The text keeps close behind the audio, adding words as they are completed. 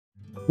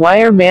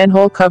Why are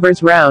manhole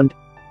covers round?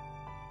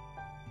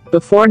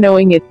 Before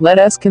knowing it, let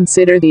us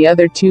consider the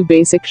other two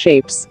basic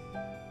shapes.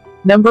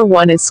 Number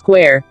 1 is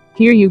square.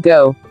 Here you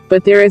go.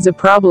 But there is a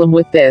problem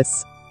with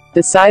this.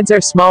 The sides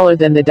are smaller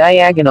than the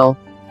diagonal.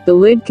 The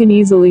lid can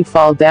easily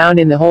fall down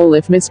in the hole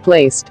if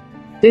misplaced.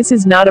 This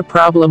is not a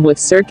problem with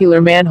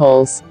circular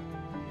manholes.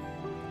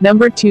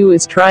 Number 2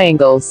 is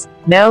triangles.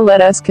 Now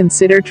let us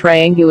consider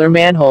triangular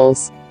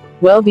manholes.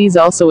 Well, these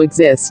also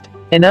exist.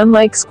 And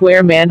unlike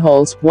square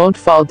manholes, won't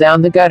fall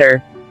down the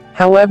gutter.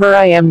 However,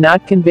 I am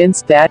not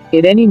convinced that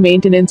any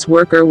maintenance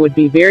worker would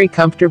be very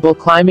comfortable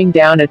climbing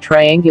down a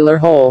triangular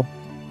hole.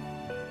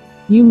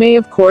 You may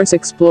of course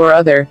explore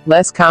other,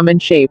 less common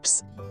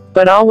shapes.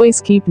 But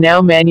always keep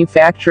now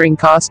manufacturing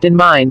cost in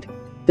mind.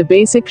 The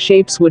basic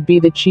shapes would be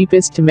the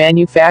cheapest to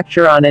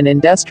manufacture on an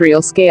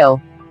industrial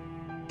scale.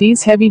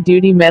 These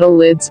heavy-duty metal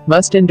lids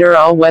must endure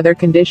all weather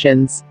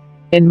conditions,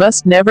 and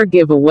must never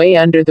give away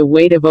under the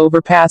weight of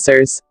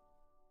overpassers.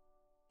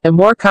 A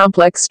more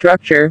complex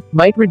structure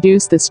might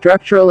reduce the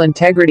structural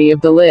integrity of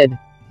the lid.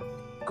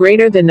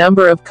 Greater the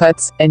number of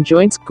cuts and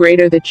joints,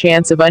 greater the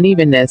chance of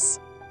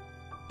unevenness.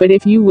 But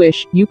if you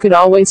wish, you could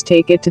always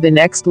take it to the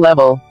next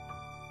level.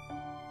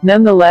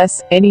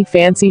 Nonetheless, any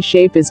fancy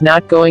shape is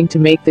not going to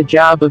make the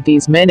job of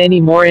these men any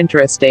more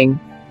interesting,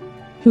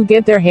 who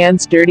get their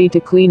hands dirty to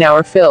clean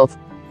our filth.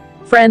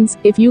 Friends,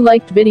 if you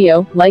liked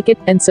video, like it,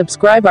 and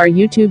subscribe our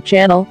YouTube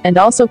channel, and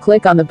also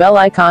click on the bell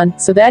icon,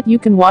 so that you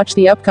can watch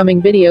the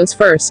upcoming videos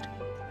first.